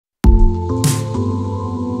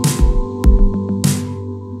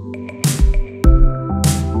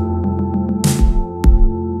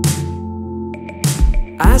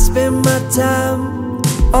spend my time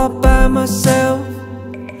all by myself.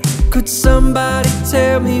 Could somebody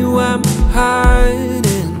tell me why I'm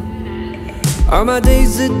hiding? All my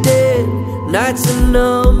days are dead, nights are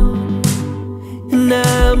numb, and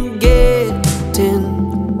I'm getting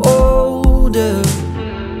older.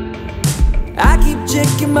 I keep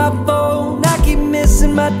checking my phone, I keep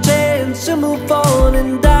missing my chance to move on,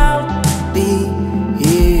 and I'll be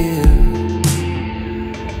here.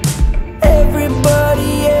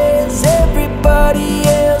 Everybody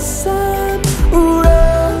else, I'm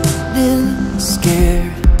running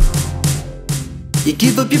scared. You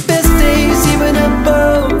give up your best days, even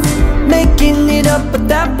above making it up, but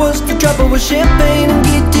that was the trouble with champagne and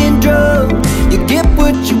getting drunk. You get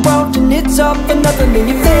what you want and it's all for nothing, and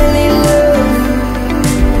you fell in love.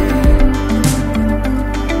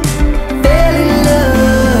 Fell in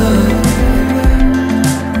love.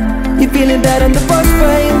 You're feeling bad and the boys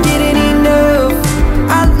ain't getting enough.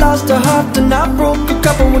 I lost a heart and I broke a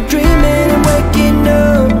couple, were dreaming and waking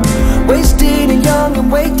up, wasted and young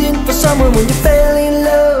and waiting for someone when you fell in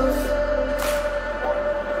love.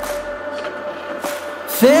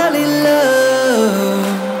 Fell in love.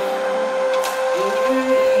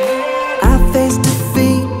 I faced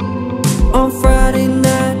defeat on Friday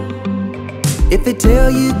night. If they tell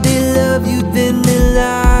you they love you, then they're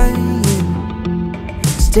lying.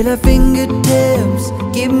 Still her fingertips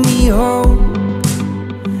give me hope.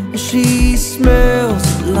 She smells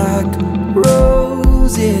like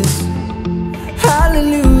roses.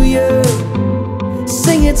 Hallelujah,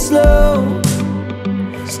 sing it slow.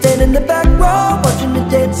 Stand in the back row, watching the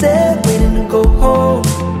dancing, waiting to go home.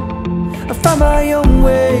 I found my own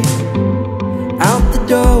way out the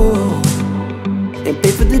door, and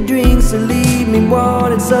pay for the drinks and leave me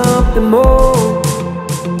wanting something more.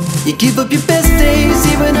 You give up your best days,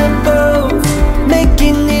 even above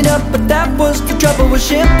making it up, but that was the trouble with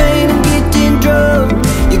champagne and getting drunk.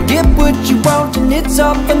 You get what you want and it's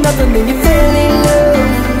all for nothing, and you fell in love.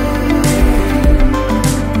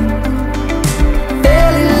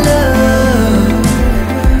 Fell in love.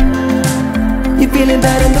 You're feeling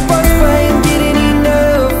bad and the boys ain't getting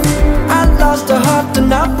enough. I lost a heart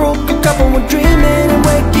and I broke a couple, were dreaming and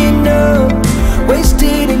waking up,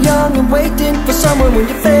 wasted and young and waiting for someone when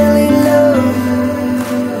you fell in love.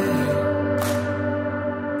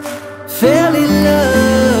 Fell in love.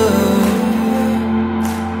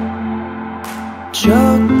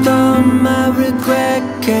 Choked on my regret,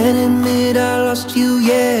 can't admit I lost you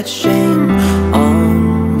yet. Shame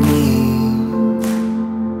on me.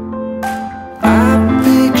 I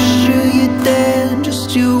picture you there,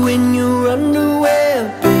 just you in your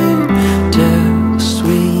underwear, bittersweet.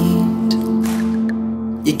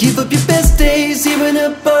 You give up your best days, even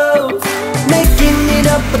above making it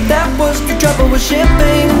up, but that was the trouble with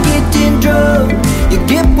champagne and getting drunk. You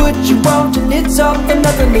get what you want and it's all for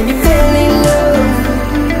nothing, and you fell in love.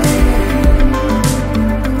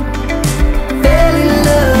 Fell in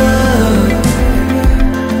love.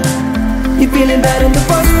 You're feeling bad and the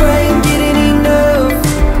boys ain't getting enough.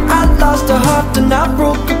 I lost a heart and I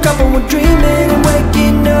broke a couple, were dreaming and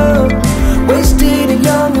waking up, wasted and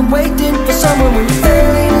young and waiting for someone when you fell